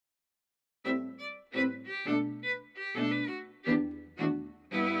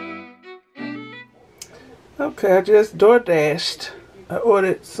Okay, I just DoorDashed. I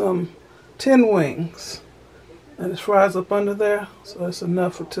ordered some 10 wings. And there's fries up under there, so it's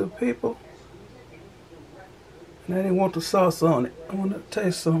enough for 2 people. And I didn't want the sauce on it. I want to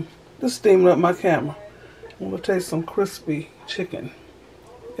taste some, just steaming up my camera. I want to taste some crispy chicken.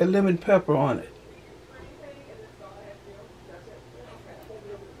 And lemon pepper on it.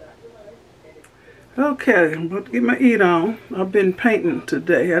 Okay, I'm about to get my eat on. I've been painting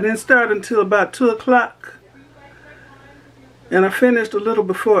today. I didn't start until about 2 o'clock. And I finished a little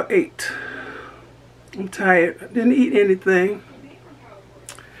before 8. I'm tired. I didn't eat anything.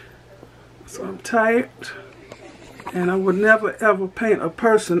 So I'm tired. And I would never ever paint a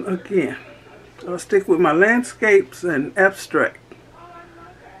person again. I'll stick with my landscapes and abstract.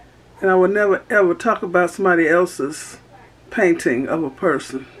 And I would never ever talk about somebody else's painting of a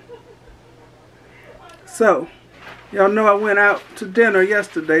person. So, y'all know I went out to dinner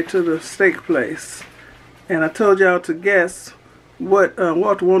yesterday to the steak place. And I told y'all to guess what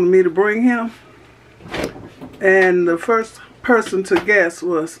Walter wanted me to bring him. And the first person to guess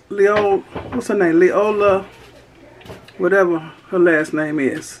was what's her name? Leola, whatever her last name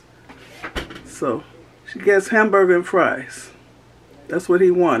is. So, she guessed hamburger and fries. That's what he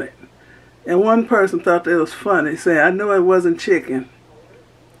wanted. And one person thought that was funny, saying, I know it wasn't chicken.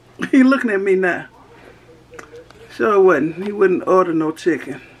 He looking at me now. Sure it wasn't. He wouldn't order no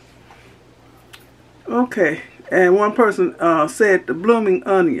chicken. Okay. And one person said the blooming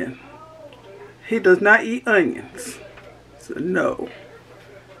onion. He does not eat onions. So no.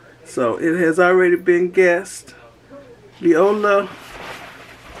 So it has already been guessed. Viola.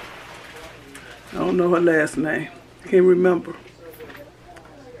 I don't know her last name. Can't remember.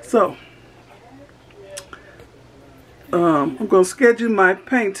 So I'm going to schedule my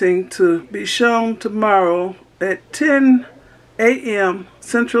painting to be shown tomorrow at 10 a.m.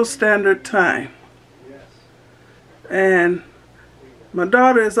 Central Standard Time. And my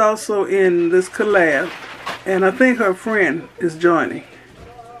daughter is also in this collab, and I think her friend is joining.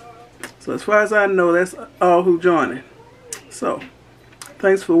 So as far as I know, that's all who joining. So,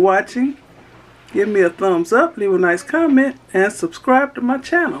 thanks for watching. Give me a thumbs up, leave a nice comment, and subscribe to my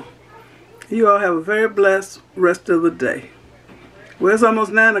channel. You all have a very blessed rest of the day. Well, it's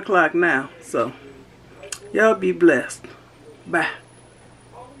almost 9 o'clock now, so y'all be blessed. Bye.